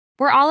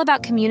We're all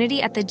about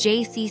community at the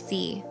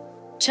JCC.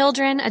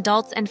 Children,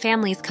 adults, and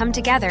families come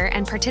together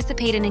and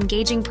participate in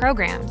engaging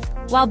programs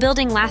while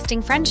building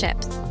lasting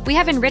friendships. We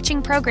have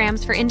enriching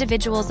programs for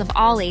individuals of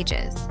all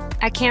ages.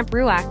 At Camp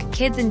Ruach,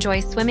 kids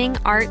enjoy swimming,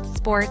 art,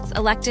 sports,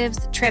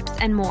 electives, trips,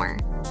 and more.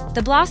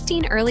 The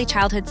Blostein Early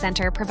Childhood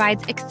Center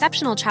provides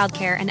exceptional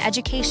childcare and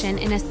education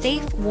in a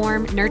safe,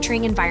 warm,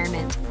 nurturing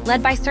environment,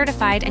 led by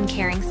certified and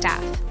caring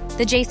staff.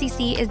 The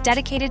JCC is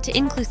dedicated to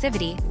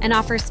inclusivity and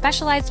offers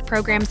specialized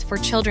programs for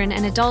children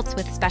and adults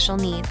with special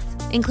needs,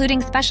 including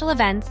special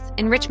events,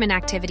 enrichment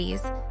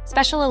activities,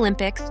 Special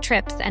Olympics,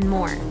 trips, and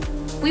more.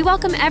 We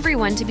welcome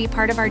everyone to be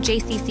part of our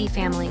JCC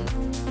family.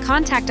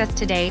 Contact us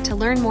today to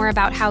learn more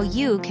about how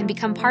you can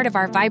become part of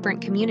our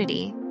vibrant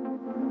community.